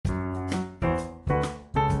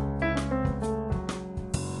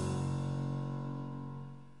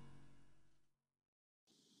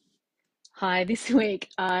Hi, this week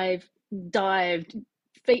I've dived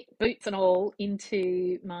feet, boots and all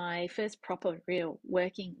into my first proper real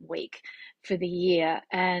working week for the year.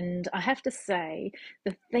 And I have to say,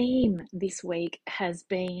 the theme this week has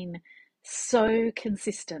been so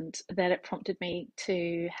consistent that it prompted me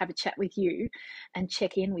to have a chat with you and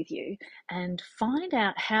check in with you and find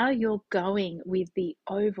out how you're going with the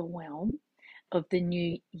overwhelm of the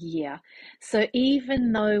new year. So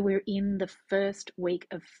even though we're in the first week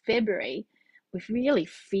of February, we're really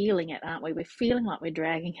feeling it, aren't we? We're feeling like we're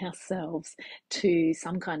dragging ourselves to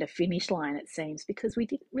some kind of finish line, it seems, because we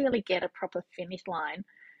didn't really get a proper finish line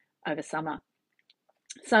over summer.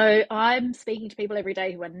 So I'm speaking to people every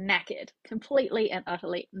day who are knackered, completely and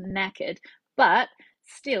utterly knackered, but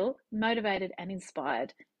still motivated and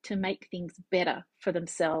inspired to make things better for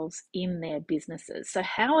themselves in their businesses. So,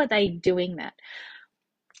 how are they doing that?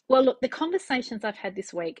 Well, look, the conversations I've had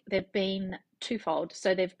this week, they've been twofold.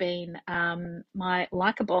 So they've been my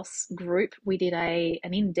Like a Boss group. We did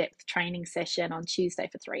an in-depth training session on Tuesday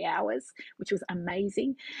for 3 hours, which was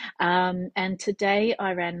amazing. And today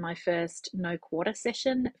I ran my first No Quarter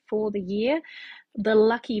session for the year. The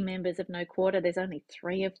lucky members of No Quarter, there's only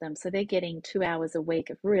three of them, so they're getting 2 hours a week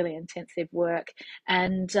of really intensive work.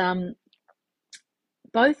 And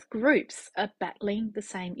both groups are battling the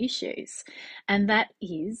same issues, and that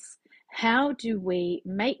is, how do we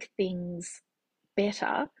make things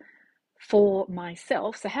better for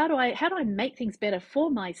myself? So how do I make things better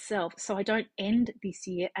for myself so I don't end this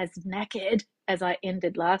year as knackered as I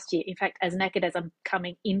ended last year, in fact as knackered as I'm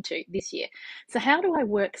coming into this year? So how do I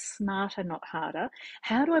work smarter, not harder?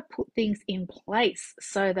 How do I put things in place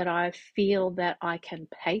so that I feel that I can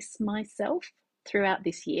pace myself throughout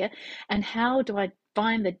this year? And how do I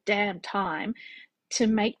find the damn time to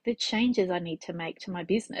make the changes I need to make to my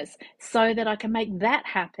business so that I can make that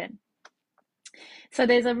happen? So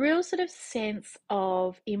there's a real sort of sense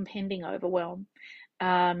of impending overwhelm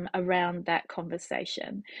around that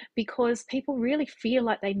conversation, because people really feel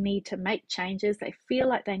like they need to make changes. They feel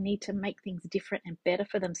like they need to make things different and better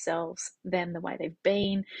for themselves than the way they've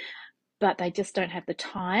been, but they just don't have the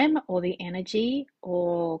time or the energy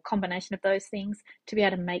or combination of those things to be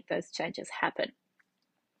able to make those changes happen.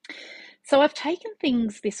 So I've taken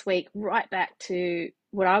things this week right back to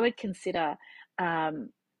what I would consider um,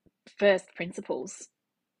 first principles,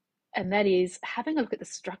 and that is having a look at the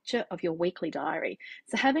structure of your weekly diary.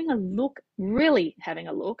 So having a look, really having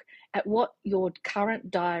a look at what your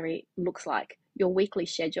current diary looks like, your weekly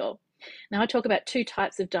schedule. Now I talk about two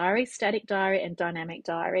types of diary: static diary and dynamic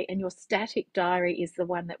diary. And your static diary is the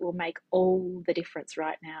one that will make all the difference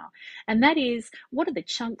right now. And that is, what are the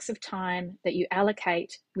chunks of time that you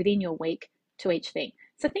allocate within your week to each thing?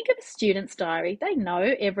 So think of a student's diary. They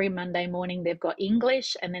know every Monday morning they've got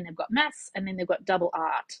English, and then they've got maths, and then they've got double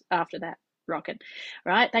art after that. Rocket,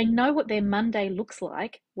 right? They know what their Monday looks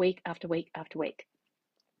like week after week after week.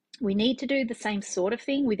 We need to do the same sort of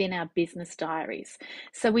thing within our business diaries.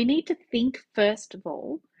 So we need to think, first of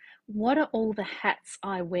all, what are all the hats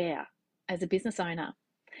I wear as a business owner?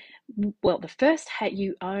 Well, the first hat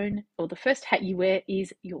you own, or the first hat you wear,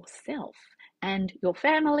 is yourself and your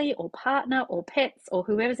family or partner or pets or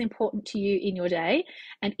whoever's important to you in your day.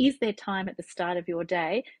 And is there time at the start of your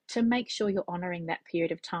day to make sure you're honoring that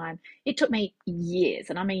period of time? It took me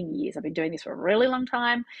years, and I mean years, I've been doing this for a really long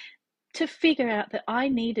time, to figure out that I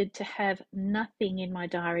needed to have nothing in my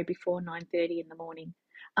diary before 9:30 in the morning.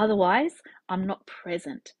 Otherwise, I'm not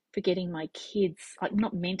present for getting my kids, like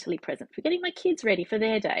not mentally present, for getting my kids ready for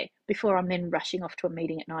their day before I'm then rushing off to a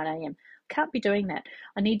meeting at 9 a.m. Can't be doing that.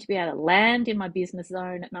 I need to be able to land in my business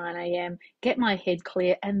zone at 9 a.m., get my head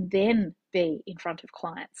clear, and then be in front of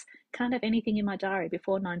clients. Can't have anything in my diary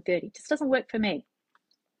before 9:30. It just doesn't work for me.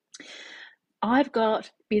 I've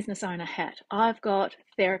got business owner hat. I've got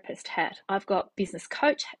therapist hat. I've got business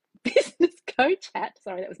coach hat. Business coach hat.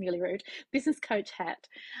 Sorry, that was nearly rude. Business coach hat.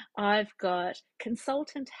 I've got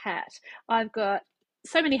consultant hat. I've got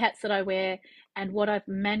so many hats that I wear. And what I've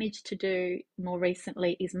managed to do more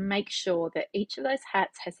recently is make sure that each of those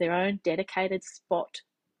hats has their own dedicated spot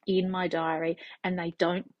in my diary, and they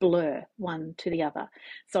don't blur one to the other.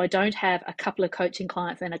 So I don't have a couple of coaching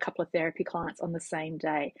clients and a couple of therapy clients on the same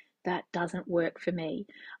day. That doesn't work for me.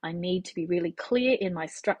 I need to be really clear in my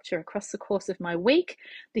structure across the course of my week,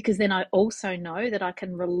 because then I also know that I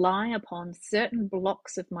can rely upon certain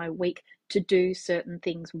blocks of my week to do certain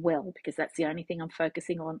things well, because that's the only thing I'm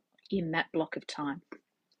focusing on in that block of time.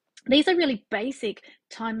 These are really basic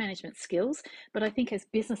time management skills, but I think as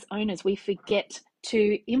business owners, we forget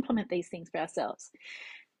to implement these things for ourselves.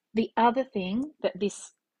 The other thing that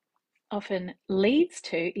this often leads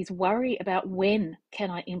to is worry about when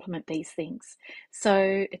can I implement these things.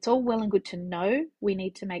 So it's all well and good to know we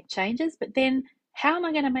need to make changes, but then how am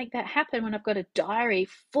I going to make that happen when I've got a diary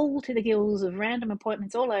full to the gills of random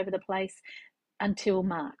appointments all over the place until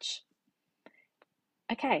March?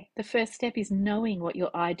 Okay, the first step is knowing what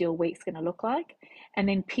your ideal week's going to look like and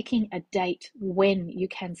then picking a date when you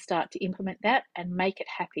can start to implement that and make it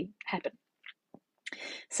happen.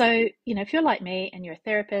 So, if you're like me and you're a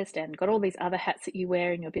therapist and got all these other hats that you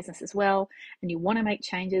wear in your business as well, and you want to make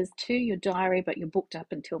changes to your diary, but you're booked up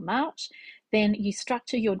until March, then you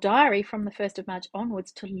structure your diary from the 1st of March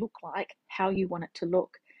onwards to look like how you want it to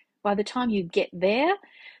look. By the time you get there,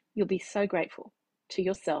 you'll be so grateful to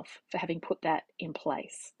yourself for having put that in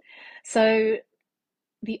place. So,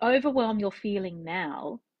 the overwhelm you're feeling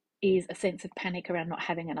now is a sense of panic around not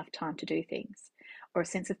having enough time to do things, or a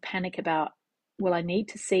sense of panic about, well, I need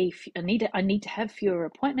to have fewer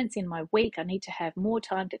appointments in my week. I need to have more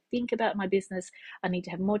time to think about my business. I need to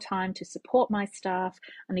have more time to support my staff.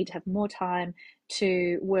 I need to have more time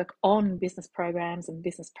to work on business programs and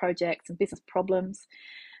business projects and business problems.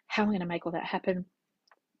 How am I going to make all that happen?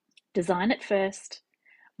 Design it first,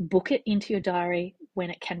 book it into your diary when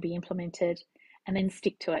it can be implemented, and then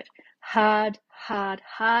stick to it. Hard,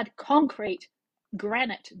 concrete,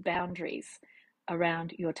 granite boundaries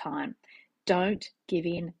around your time. Don't give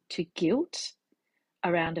in to guilt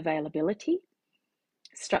around availability.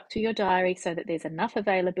 Structure your diary so that there's enough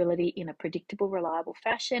availability in a predictable, reliable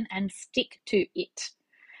fashion, and stick to it.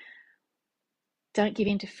 Don't give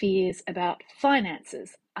in to fears about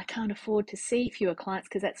finances. I can't afford to see fewer clients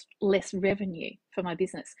because that's less revenue for my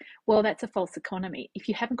business. Well, that's a false economy. If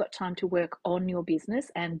you haven't got time to work on your business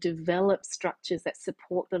and develop structures that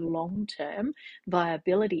support the long-term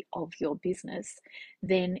viability of your business,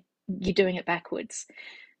 then you're doing it backwards.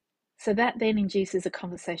 So that then induces a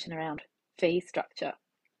conversation around fee structure.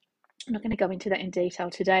 I'm not going to go into that in detail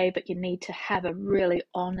today, but you need to have a really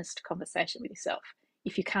honest conversation with yourself.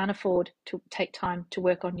 If you can't afford to take time to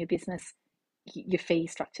work on your business, your fee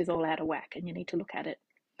structure is all out of whack and you need to look at it.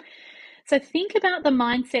 So think about the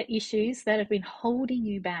mindset issues that have been holding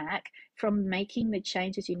you back from making the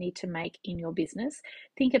changes you need to make in your business.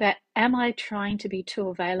 Think about, am I trying to be too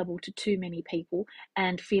available to too many people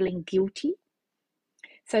and feeling guilty?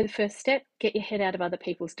 So the first step, get your head out of other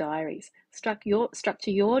people's diaries.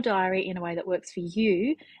 Structure your diary in a way that works for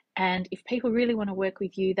you. And if people really want to work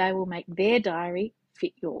with you, they will make their diary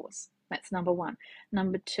fit yours. That's number one.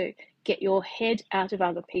 Number two, get your head out of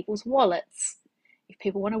other people's wallets. If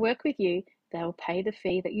people want to work with you, they will pay the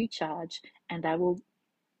fee that you charge and they will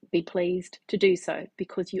be pleased to do so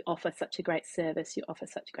because you offer such a great service, you offer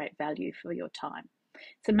such great value for your time.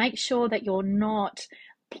 So make sure that you're not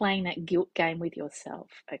playing that guilt game with yourself,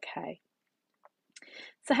 okay?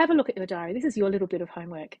 So have a look at your diary. This is your little bit of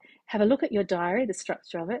homework. Have a look at your diary, the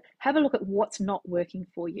structure of it. Have a look at what's not working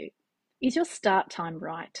for you. Is your start time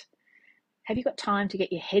right? Have you got time to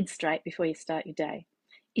get your head straight before you start your day?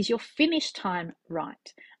 Is your finish time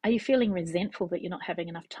right? Are you feeling resentful that you're not having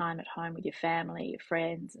enough time at home with your family, your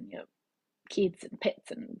friends, and your kids and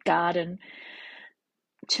pets and garden?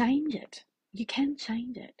 Change it. You can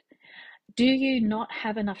change it. Do you not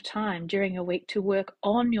have enough time during your week to work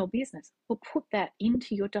on your business? Well, put that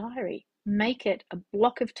into your diary. Make it a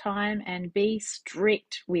block of time and be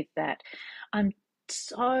strict with that. I'm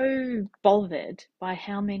so bothered by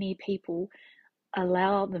how many people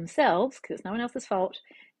allow themselves, because it's no one else's fault,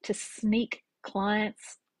 to sneak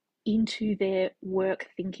clients into their work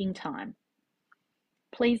thinking time.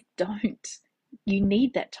 Please don't. You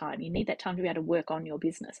need that time. You need that time to be able to work on your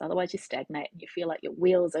business. Otherwise, you stagnate and you feel like your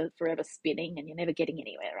wheels are forever spinning and you're never getting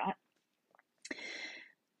anywhere, right?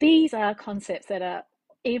 These are concepts that are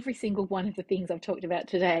every single one of the things I've talked about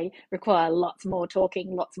today require lots more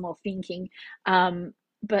talking, lots more thinking.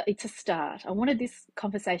 But it's a start. I wanted this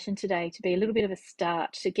conversation today to be a little bit of a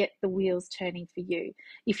start to get the wheels turning for you.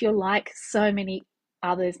 If you're like so many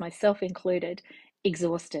others, myself included,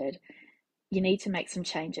 exhausted, you need to make some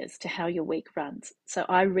changes to how your week runs. So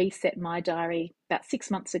I reset my diary about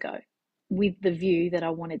 6 months ago with the view that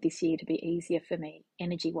I wanted this year to be easier for me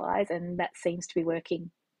energy wise, and that seems to be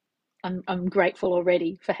working. I'm grateful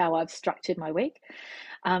already for how I've structured my week.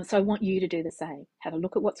 So I want you to do the same. Have a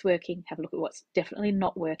look at what's working, have a look at what's definitely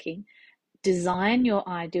not working, design your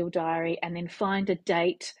ideal diary, and then find a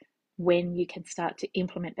date when you can start to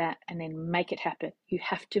implement that and then make it happen. You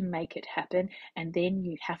have to make it happen, and then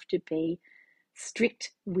you have to be strict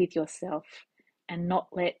with yourself and not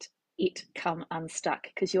let it come unstuck,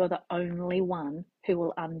 because you're the only one who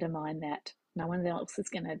will undermine that. No one else is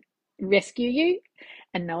going to rescue you,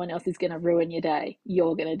 and no one else is going to ruin your day.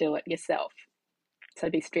 You're going to do it yourself. So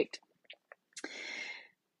be strict.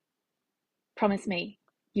 Promise me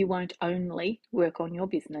you won't only work on your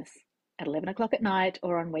business at 11 o'clock at night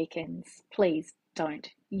or on weekends. Please don't.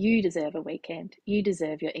 You deserve a weekend. You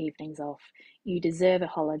deserve your evenings off. You deserve a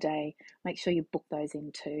holiday. Make sure you book those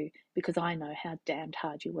in too, because I know how damned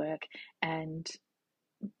hard you work, and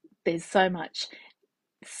there's so much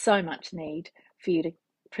need for you to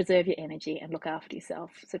preserve your energy and look after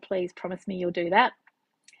yourself. So please promise me you'll do that,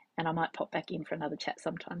 and I might pop back in for another chat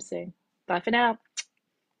sometime soon. Bye for now.